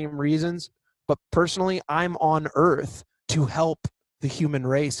for the same reasons, but personally, I'm on earth to help the human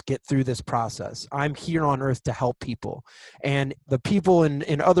race get through this process. I'm here on earth to help people. And the people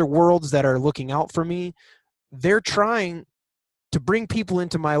in other worlds that are looking out for me, they're trying to bring people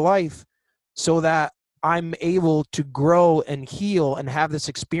into my life so that I'm able to grow and heal and have this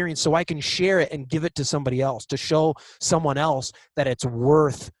experience so I can share it and give it to somebody else, to show someone else that it's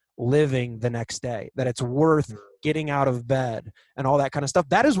worth living the next day, that it's worth getting out of bed and all that kind of stuff.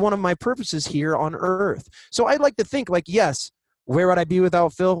 That is one of my purposes here on earth. So I'd like to think, like, yes, where would I be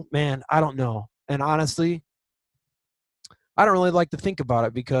without Phil? Man, I don't know. And honestly, I don't really like to think about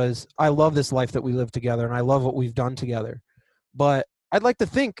it because I love this life that we live together and I love what we've done together. But I'd like to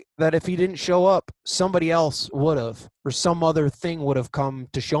think that if he didn't show up, somebody else would have, or some other thing would have come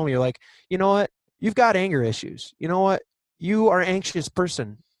to show me, like, you know what? You've got anger issues. You know what? You are an anxious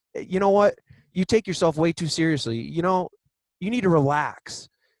person. You know what? You take yourself way too seriously. You know, you need to relax.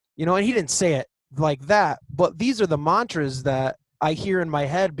 You know, and he didn't say it like that, but these are the mantras that I hear in my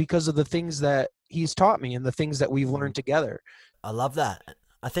head because of the things that he's taught me and the things that we've learned together. I love that.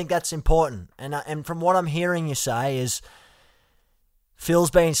 I think that's important. And from what I'm hearing you say is,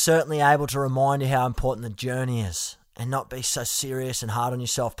 Phil's been certainly able to remind you how important the journey is and not be so serious and hard on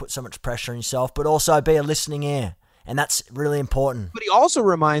yourself, put so much pressure on yourself, but also be a listening ear. And that's really important. But he also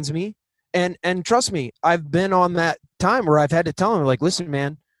reminds me, and trust me, I've been on that time where I've had to tell him, like, listen,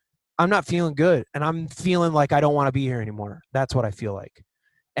 man, I'm not feeling good. And I'm feeling like I don't want to be here anymore. That's what I feel like.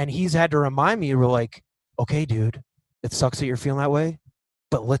 And he's had to remind me, we're like, okay, dude, it sucks that you're feeling that way,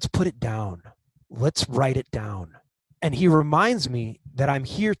 but let's put it down. Let's write it down. And he reminds me that I'm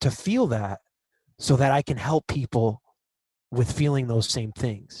here to feel that so that I can help people with feeling those same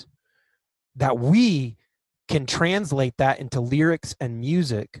things. That we can translate that into lyrics and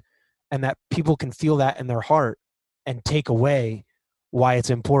music, and that people can feel that in their heart and take away why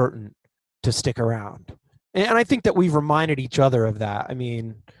it's important to stick around. And I think that we've reminded each other of that. I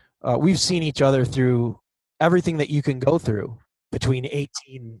mean, we've seen each other through everything that you can go through between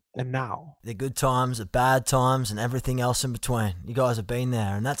 18 and now. The good times, the bad times, and everything else in between. You guys have been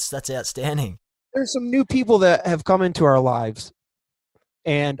there, and that's outstanding. There's some new people that have come into our lives,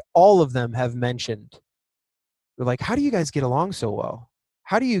 and all of them have mentioned, they're like, how do you guys get along so well?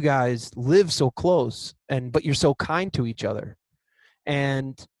 How do you guys live so close, but you're so kind to each other?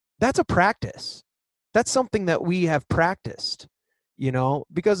 And that's a practice. That's something that we have practiced, you know,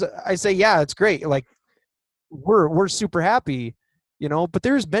 because I say, yeah, it's great. Like, we're super happy, you know, but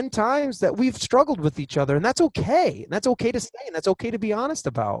there's been times that we've struggled with each other, and that's okay. And that's okay to say, and that's okay to be honest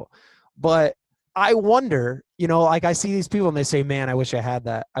about. But I wonder, you know, like, I see these people and they say, man, I wish I had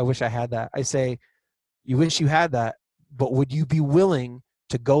that. I wish I had that. I say, you wish you had that, but would you be willing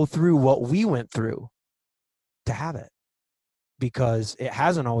to go through what we went through to have it? Because it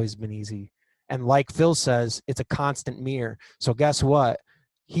hasn't always been easy. And like Phil says, it's a constant mirror. So guess what?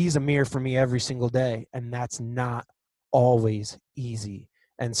 He's a mirror for me every single day. And that's not always easy.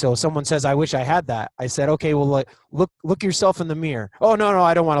 And so someone says, I wish I had that. I said, okay, well, look yourself in the mirror. Oh, no,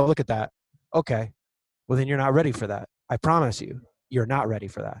 I don't want to look at that. Okay. Well, then you're not ready for that. I promise you, you're not ready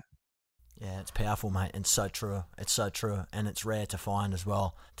for that. Yeah, it's powerful, mate. It's so true. It's so true. And it's rare to find as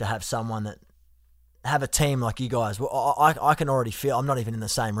well, to have someone that have a team like you guys. Well, I can already feel, I'm not even in the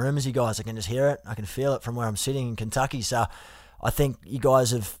same room as you guys. I can just hear it. I can feel it from where I'm sitting in Kentucky. So I think you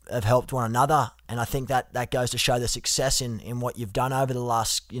guys have helped one another. And I think that goes to show the success in what you've done over the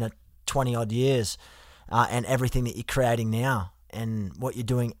last, 20 odd years, and everything that you're creating now and what you're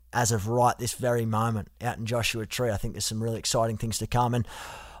doing as of right this very moment out in Joshua Tree. I think there's some really exciting things to come. And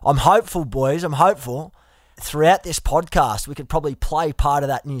I'm hopeful, boys. I'm hopeful throughout this podcast we could probably play part of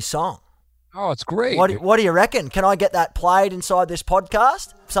that new song. Oh, it's great. What do you reckon? Can I get that played inside this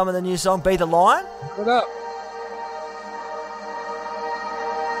podcast? Some of the new song, Be the Lion? Put it up.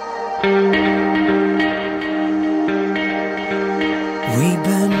 We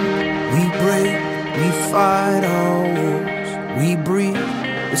bend, we break, we fight our wars. We breathe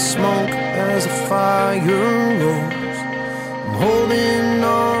the smoke as a fire rolls. I'm holding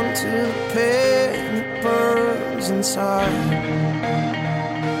on to the pain that burns inside.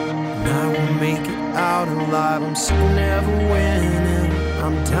 And I will make it out alive. I'm sick of never winning.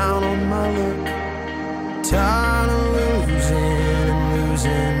 I'm down on my luck, tired of losing and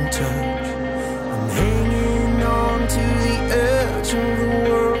losing touch. I'm hanging on to the edge of the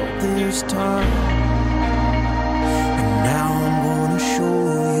world this time, and now I'm gonna show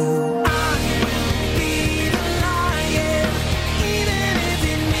you I will be the lion, even if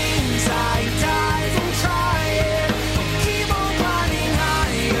it means I die from trying. I'll keep on climbing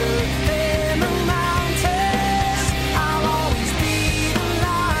higher than the mountains. I'll always be the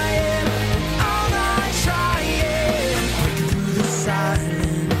lion, I'll not trying. Breaking through the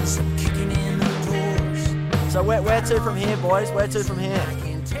silence, I'm kicking in the doors. So where to from here, boys? Where to from here?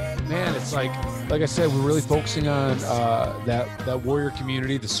 Man, it's like I said, we're really focusing on that warrior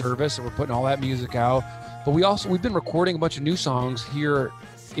community, the service, and we're putting all that music out. But we've been recording a bunch of new songs here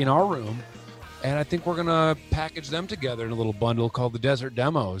in our room, and I think we're gonna package them together in a little bundle called the Desert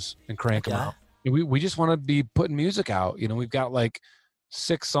Demos and crank them out. And we just want to be putting music out. You know, we've got like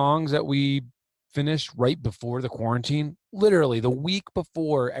 6 songs that we finished right before the quarantine, literally the week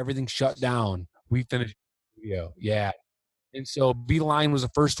before everything shut down. We finished the video, yeah. And so Beeline was the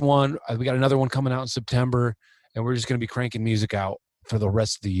first one. We got another one coming out in September, and we're just going to be cranking music out for the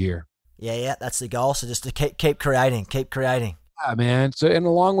rest of the year. Yeah, that's the goal. So just to keep creating. Yeah, man. So, and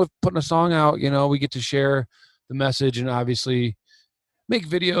along with putting a song out, you know, we get to share the message and obviously make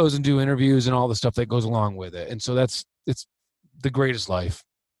videos and do interviews and all the stuff that goes along with it. And so it's the greatest life,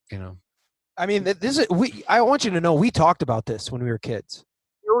 you know. I mean, I want you to know, we talked about this when we were kids.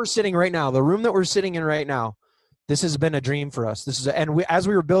 Where we're sitting right now, the room that we're sitting in right now, this has been a dream for us. As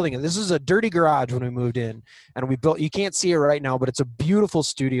we were building it, this is a dirty garage when we moved in, and we built, you can't see it right now, but it's a beautiful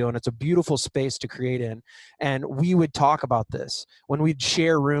studio and it's a beautiful space to create in. And we would talk about this when we'd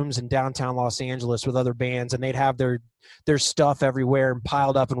share rooms in downtown Los Angeles with other bands, and they'd have their stuff everywhere and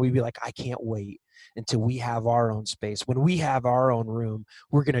piled up. And we'd be like, I can't wait until we have our own space. When we have our own room,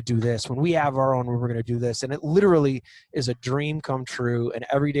 we're going to do this. When we have our own room, we're going to do this. And it literally is a dream come true. And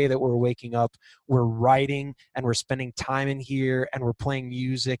every day that we're waking up, we're writing and we're spending time in here and we're playing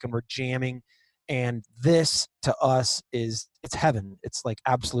music and we're jamming. And this to us it's heaven. It's like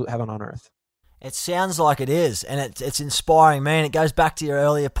absolute heaven on earth. It sounds like it is, and it's inspiring, man. It goes back to your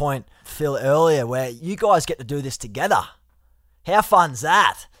earlier point, Phil, earlier, where you guys get to do this together. How fun's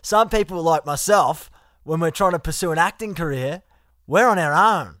that? Some people like myself, when we're trying to pursue an acting career, we're on our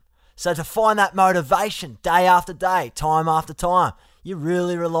own. So to find that motivation day after day, time after time, you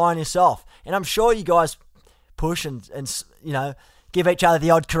really rely on yourself. And I'm sure you guys push and you know, give each other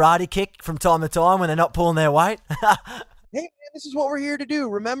the odd karate kick from time to time when they're not pulling their weight. Hey, man, this is what we're here to do.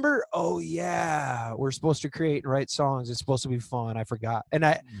 Remember? Oh, yeah. We're supposed to create and write songs. It's supposed to be fun. I forgot. And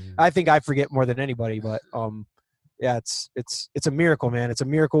I think I forget more than anybody, but yeah, it's a miracle, man. It's a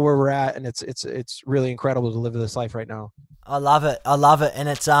miracle where we're at, and it's really incredible to live this life right now. I love it, and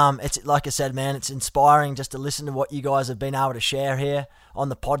it's like I said, man, it's inspiring just to listen to what you guys have been able to share here on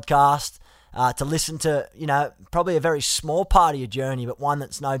the podcast. To listen to, you know, probably a very small part of your journey, but one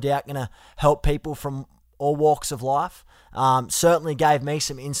that's no doubt going to help people from all walks of life. Certainly gave me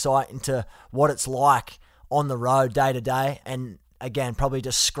some insight into what it's like on the road day to day, and again, probably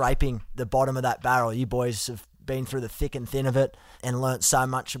just scraping the bottom of that barrel. You boys have been through the thick and thin of it and learnt so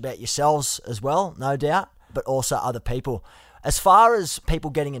much about yourselves as well, no doubt, but also other people. As far as people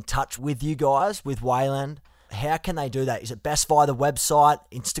getting in touch with you guys, with Wayland, how can they do that? Is it best via the website,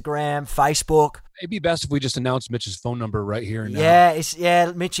 Instagram, Facebook? It'd be best if we just announced Mitch's phone number right here and now.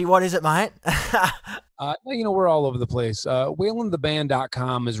 Yeah, Mitchy, what is it, mate? You know, we're all over the place.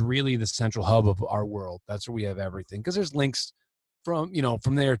 WaylandTheBand.com is really the central hub of our world. That's where we have everything, because there's links from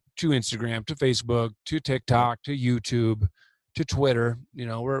there to Instagram, to Facebook, to TikTok, to YouTube, to Twitter. You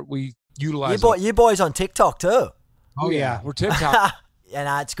know, we utilize you boys on TikTok too. Oh yeah, we're TikTok.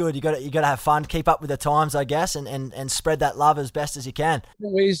 Yeah, it's good. You got to have fun, keep up with the times, I guess, and spread that love as best as you can.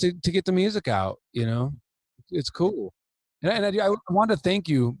 Ways to get the music out, you know, it's cool. And I want to thank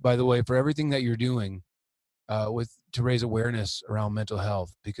you, by the way, for everything that you're doing to raise awareness around mental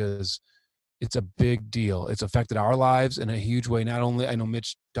health, because it's a big deal. It's affected our lives in a huge way. Not only, I know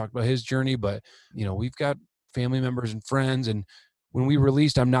Mitch talked about his journey, but you know, we've got family members and friends. And when we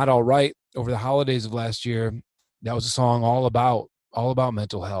released I'm Not All Right over the holidays of last year, that was a song all about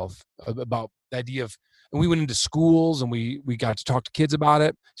mental health, about the idea of, and we went into schools and we got to talk to kids about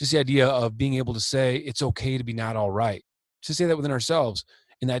it. Just the idea of being able to say it's okay to be not all right, to say that within ourselves.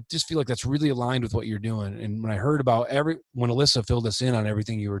 And I just feel like that's really aligned with what you're doing. And when I heard about when Alyssa filled us in on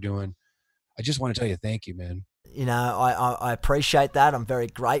everything you were doing, I just want to tell you, thank you, man. You know, I appreciate that. I'm very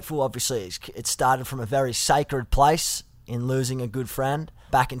grateful. Obviously, it started from a very sacred place in losing a good friend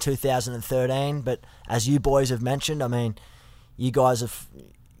back in 2013. But as you boys have mentioned, I mean, You guys have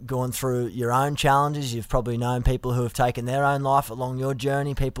gone through your own challenges. You've probably known people who have taken their own life along your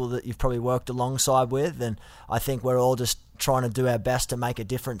journey, people that you've probably worked alongside with, and I think we're all just trying to do our best to make a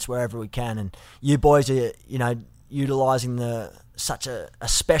difference wherever we can. And you boys are, utilising such a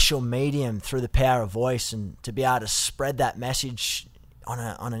special medium through the power of voice, and to be able to spread that message on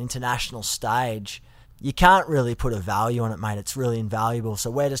an international stage, you can't really put a value on it, mate. It's really invaluable.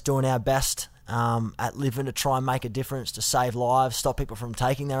 So we're just doing our best at living to try and make a difference, to save lives, stop people from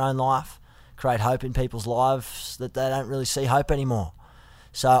taking their own life, create hope in people's lives that they don't really see hope anymore.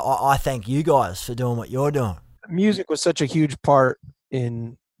 So I thank you guys for doing what you're doing. Music was such a huge part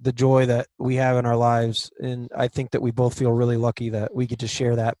in the joy that we have in our lives, and I think that we both feel really lucky that we get to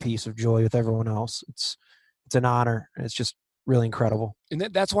share that piece of joy with everyone else. It's an honor, and it's just really incredible. And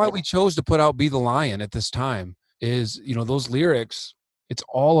that's why we chose to put out Be the Lion at this time, is, those lyrics, it's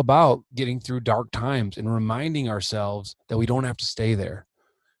all about getting through dark times and reminding ourselves that we don't have to stay there.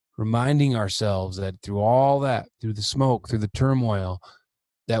 Reminding ourselves that through all that, through the smoke, through the turmoil,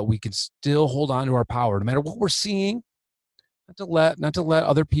 that we can still hold on to our power, no matter what we're seeing. Not to let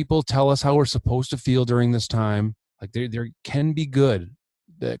other people tell us how we're supposed to feel during this time. Like there can be good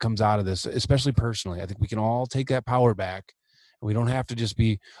that comes out of this, especially personally. I think we can all take that power back, and we don't have to just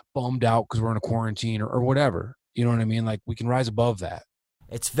be bummed out because we're in a quarantine or whatever. You know what I mean? Like, we can rise above that.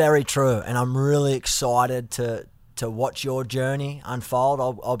 It's very true, and I'm really excited to watch your journey unfold.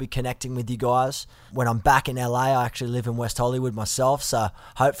 I'll be connecting with you guys when I'm back in LA. I actually live in West Hollywood myself, so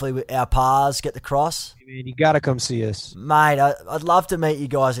hopefully our paths get to cross. Man, you got to come see us. Mate, I'd love to meet you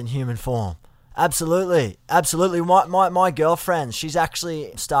guys in human form. Absolutely. My girlfriend, she's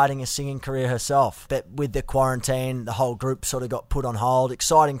actually starting a singing career herself, but with the quarantine, the whole group sort of got put on hold.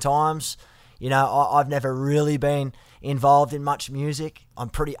 Exciting times. I've never really been involved in much music. I'm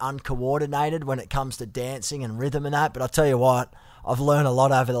pretty uncoordinated when it comes to dancing and rhythm and that, but I'll tell you what, I've learned a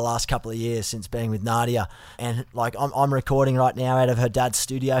lot over the last couple of years since being with Nadia. And like, I'm recording right now out of her dad's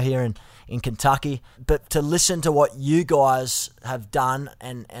studio here in Kentucky. But to listen to what you guys have done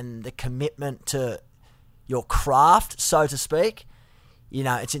and the commitment to your craft, so to speak,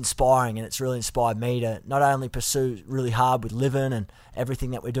 it's inspiring, and it's really inspired me to not only pursue really hard with living and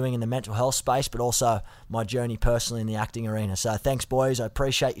everything that we're doing in the mental health space, but also my journey personally in the acting arena. So thanks, boys. I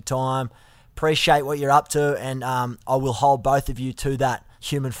appreciate your time. Appreciate what you're up to, and I will hold both of you to that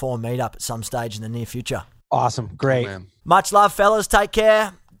human form meetup at some stage in the near future. Awesome. Great. Oh, Much love, fellas. Take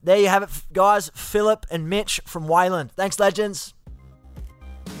care. There you have it, guys. Philip and Mitch from Wayland. Thanks, legends.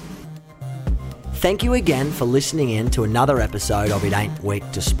 Thank you again for listening in to another episode of It Ain't Weak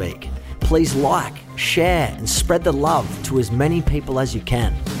to Speak. Please like, share, and spread the love to as many people as you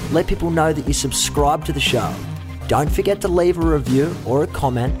can. Let people know that you subscribe to the show. Don't forget to leave a review or a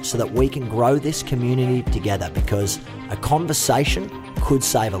comment so that we can grow this community together, because a conversation could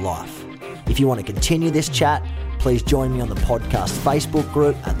save a life. If you want to continue this chat, please join me on the podcast Facebook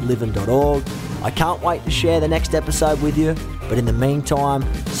group at livin.org. I can't wait to share the next episode with you, but in the meantime,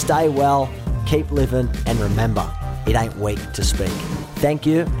 stay well, keep living, and remember, it ain't weak to speak. Thank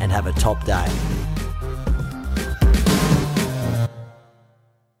you, and have a top day.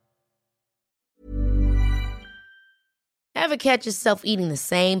 Ever catch yourself eating the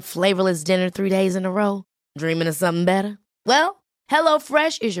same flavorless dinner 3 days in a row? Dreaming of something better? Well,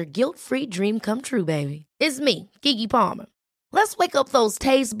 HelloFresh is your guilt-free dream come true, baby. It's me, Keke Palmer. Let's wake up those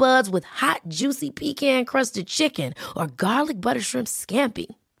taste buds with hot, juicy pecan-crusted chicken or garlic butter shrimp scampi.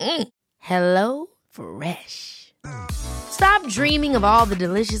 Hello Fresh. Stop dreaming of all the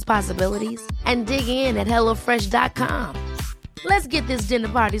delicious possibilities and dig in at HelloFresh.com. Let's get this dinner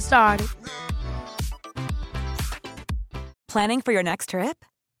party started. Planning for your next trip?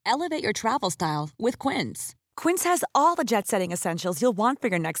 Elevate your travel style with Quince. Quince has all the jet-setting essentials you'll want for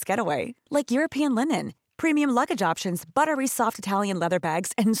your next getaway, like European linen, premium luggage options, buttery soft Italian leather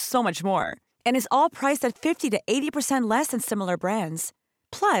bags, and so much more. And is all priced at 50 to 80% less than similar brands.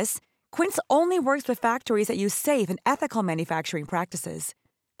 Plus, Quince only works with factories that use safe and ethical manufacturing practices.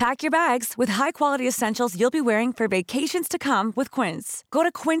 Pack your bags with high-quality essentials you'll be wearing for vacations to come with Quince. Go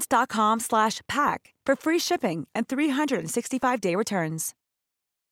to quince.com/pack for free shipping and 365-day returns.